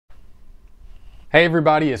Hey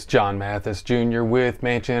everybody, it's John Mathis Jr. with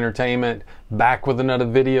Mansion Entertainment, back with another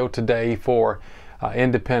video today for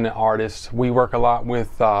independent artists. We work a lot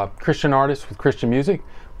with Christian artists, with Christian music.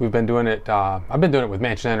 We've been doing it, I've been doing it with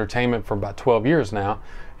Mansion Entertainment for about 12 years now,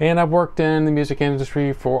 and I've worked in the music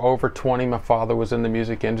industry for over 20. My father was in the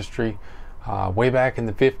music industry way back in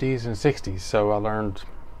the 50s and 60s, so I learned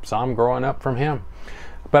some growing up from him.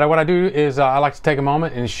 But what I do is I like to take a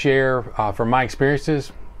moment and share from my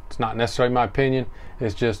experiences. It's not necessarily my opinion,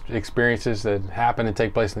 it's just experiences that happen and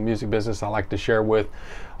take place in the music business. I like to share with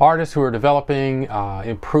artists who are developing,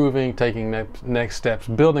 improving, taking next steps,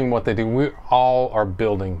 building what they do. We all are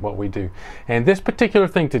building what we do. And this particular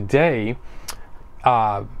thing today,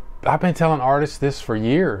 I've been telling artists this for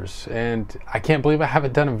years, and I can't believe I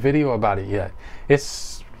haven't done a video about it yet.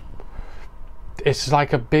 It's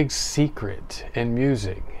like a big secret in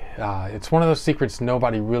music. It's one of those secrets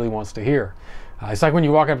nobody really wants to hear. It's like when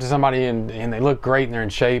you walk up to somebody and they look great and they're in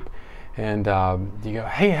shape, and you go,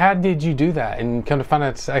 hey, how did you do that? And come to find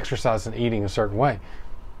out it's exercise and eating a certain way.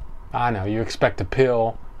 I know, you expect a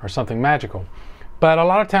pill or something magical. But a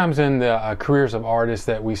lot of times in the careers of artists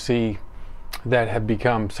that we see that have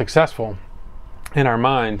become successful in our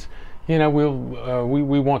minds, you know,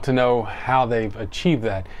 we want to know how they've achieved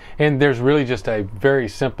that. And there's really just a very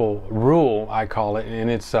simple rule, I call it, and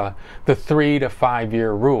it's the 3 to 5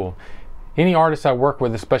 year rule. Any artist I work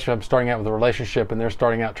with, especially if I'm starting out with a relationship and they're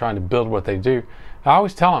starting out trying to build what they do, I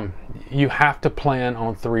always tell them, you have to plan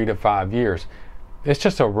on 3 to 5 years. It's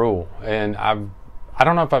just a rule, and I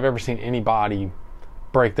don't know if I've ever seen anybody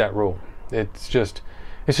break that rule. It's just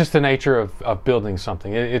the nature of building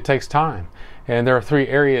something. It takes time, and there are 3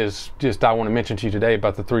 areas I want to mention to you today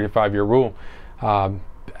about the 3 to 5 year rule.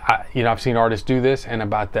 I've seen artists do this, and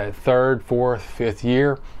about that 3rd, 4th, 5th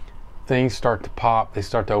year, things start to pop. They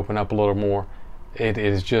start to open up a little more.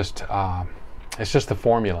 It's just the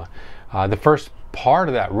formula. The first part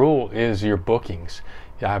of that rule is your bookings.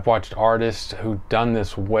 I've watched artists who've done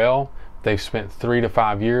this well. They've spent 3 to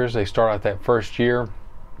 5 years. They start out that first year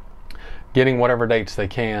getting whatever dates they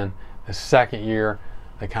can. The second year,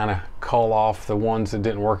 they kind of cull off the ones that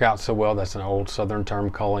didn't work out so well. That's an old Southern term,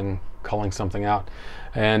 culling something out.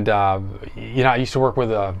 And I used to work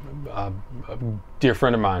with a dear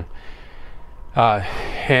friend of mine,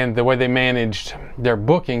 and the way they managed their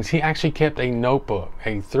bookings, he actually kept a notebook,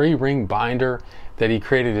 a 3-ring binder that he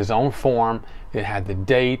created his own form. It had the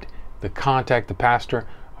date, the contact, the pastor,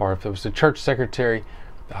 or if it was the church secretary,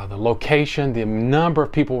 the location, the number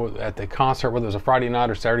of people at the concert, whether it was a Friday night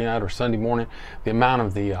or Saturday night or Sunday morning, the amount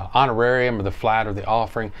of the honorarium or the flat or the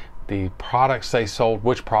offering, the products they sold,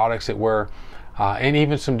 which products it were, and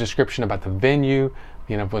even some description about the venue,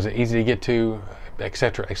 was it easy to get to,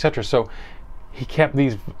 etc., etc. So he kept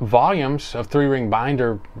these volumes of 3-ring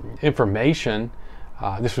binder information.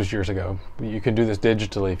 This was years ago. You can do this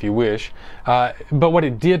digitally if you wish. But what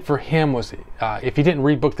it did for him was, if he didn't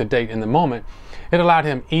rebook the date in the moment, it allowed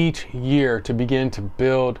him each year to begin to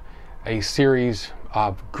build a series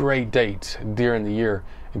of great dates during the year,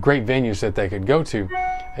 great venues that they could go to,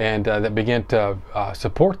 and that began to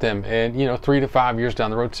support them. And 3 to 5 years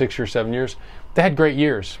down the road, 6 years, 7 years, they had great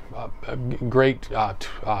years, great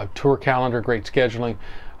tour calendar, great scheduling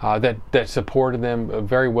that supported them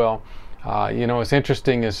very well. What's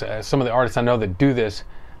interesting is some of the artists I know that do this,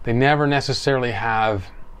 they never necessarily have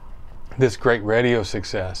this great radio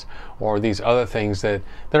success or these other things that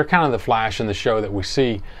are kind of the flash in the show that we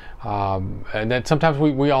see, and that sometimes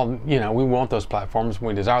we all we want those platforms,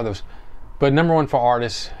 we desire those. But number one for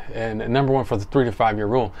artists, and number one for the 3 to 5 year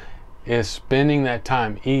rule, is spending that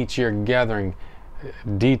time each year gathering,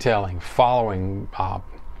 detailing, following,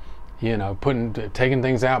 taking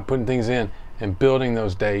things out, putting things in, and building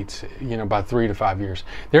those dates, by 3 to 5 years.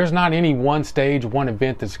 There's not any one stage, one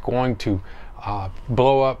event that's going to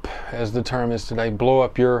blow up, as the term is today, blow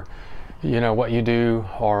up your, what you do,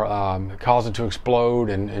 or cause it to explode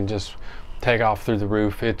and just take off through the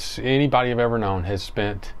roof. It's anybody I've ever known has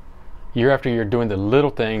spent year after year doing the little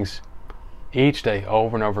things each day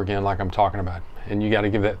over and over again, like I'm talking about. And you got to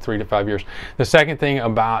give that 3 to 5 years. The second thing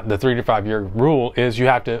about the 3 to 5 year rule is you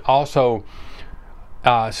have to also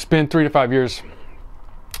spend 3 to 5 years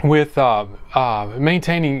with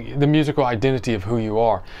maintaining the musical identity of who you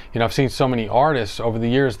are. I've seen so many artists over the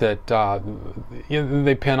years that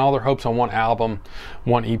they pin all their hopes on one album,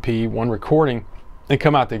 one EP, one recording, and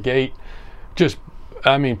come out the gate just,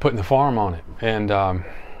 putting the farm on it.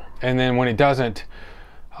 And then when it doesn't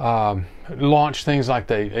launch things like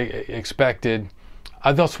they expected,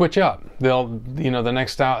 they'll switch up. They'll, the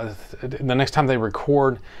next time they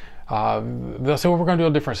record, they'll say, well, we're going to do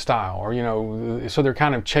a different style, or, you know, so they're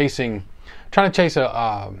kind of trying to chase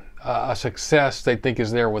a success they think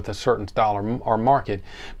is there with a certain style or market.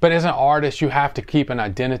 But as an artist, you have to keep an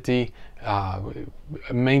identity,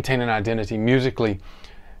 maintain an identity musically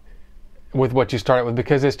with what you started with,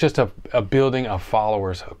 because it's just a building of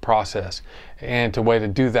followers process. And the way to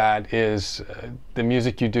do that is the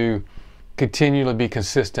music you do continually be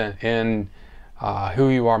consistent in who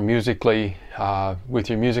you are musically, with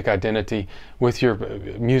your music identity, with your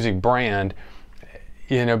music brand,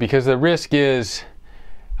 you know, because the risk is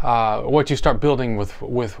what you start building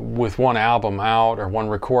with one album out or one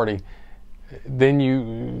recording, then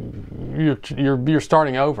you're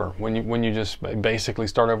starting over when you just basically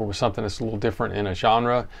start over with something that's a little different in a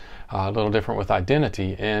genre, a little different with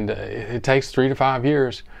identity. And it takes 3 to 5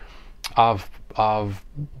 years of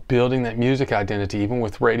building that music identity, even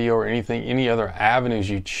with radio or any other avenues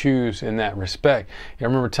you choose in that respect. I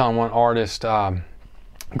remember telling one artist,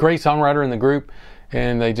 great songwriter in the group,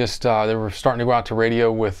 and they were starting to go out to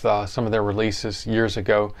radio with some of their releases years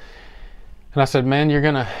ago. And I said, man, you're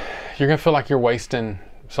gonna feel like you're wasting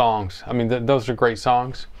songs. I mean, those are great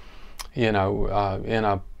songs. You know, in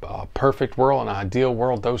a perfect world, an ideal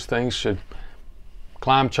world, those things should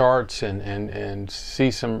climb charts and see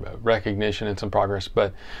some recognition and some progress.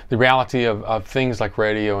 But the reality of things like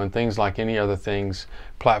radio and things like any other things,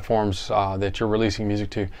 platforms that you're releasing music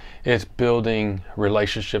to, it's building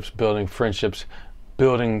relationships, building friendships,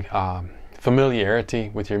 building familiarity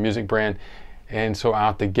with your music brand. And so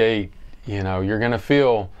out the gate, you know, you're going to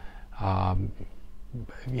feel,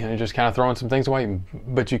 you know, just kind of throwing some things away,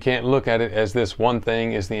 but you can't look at it as this one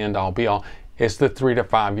thing is the end all be all. It's the 3 to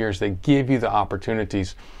 5 years that give you the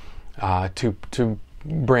opportunities to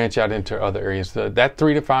branch out into other areas. That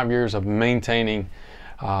 3 to 5 years of maintaining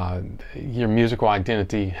your musical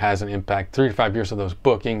identity has an impact. 3 to 5 years of those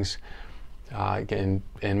bookings and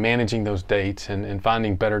managing those dates and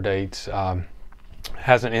finding better dates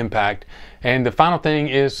has an impact. And the final thing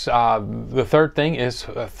is, the third thing is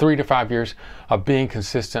 3 to 5 years of being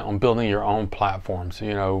consistent on building your own platforms.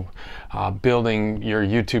 You know, building your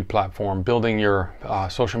YouTube platform, building your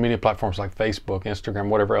social media platforms like Facebook, Instagram,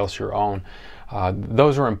 whatever else you're on.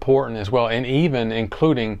 Those are important as well, and even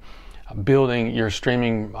including building your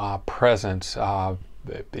streaming presence.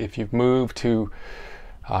 If you've moved to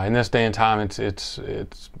in this day and time, it's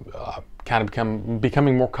kind of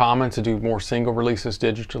becoming more common to do more single releases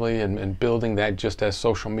digitally, and building that just as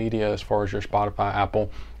social media as far as your Spotify,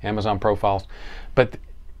 Apple, Amazon profiles. But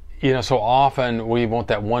you know, so often we want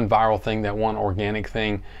that one viral thing, that one organic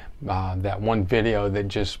thing, that one video that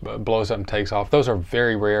just blows up and takes off. Those are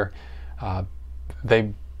very rare.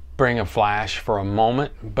 They bring a flash for a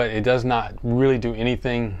moment, but it does not really do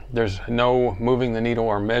anything. There's no moving the needle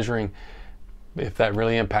or measuring if that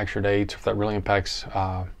really impacts your dates, if that really impacts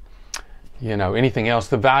you know, anything else.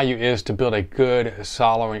 The value is to build a good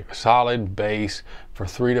solid base for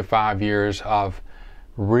 3 to 5 years of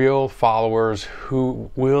real followers who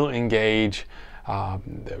will engage,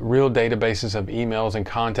 real databases of emails and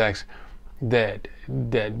contacts that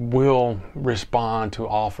will respond to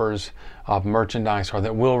offers of merchandise, or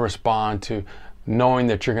that will respond to knowing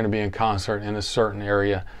that you're going to be in concert in a certain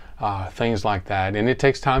area. Things like that. And it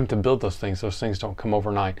takes time to build those things. Those things don't come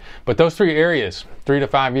overnight. But those 3 areas, 3 to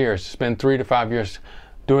 5 years, spend 3 to 5 years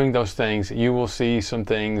doing those things, you will see some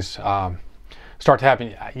things start to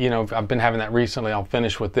happen. You know, I've been having that recently. I'll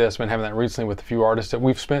finish with this. I've been having that recently with a few artists that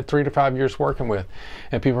we've spent 3 to 5 years working with.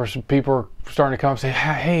 And people are starting to come and say,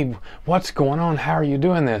 hey, what's going on? How are you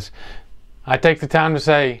doing this? I take the time to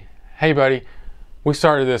say, hey, buddy, we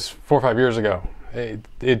started this 4 or 5 years ago.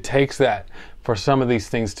 It takes that for some of these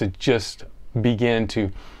things to just begin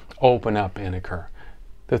to open up and occur.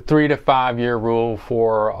 The 3 to 5 year rule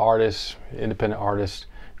for artists, independent artists,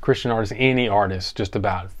 Christian artists, any artist, just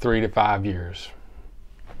about 3 to 5 years.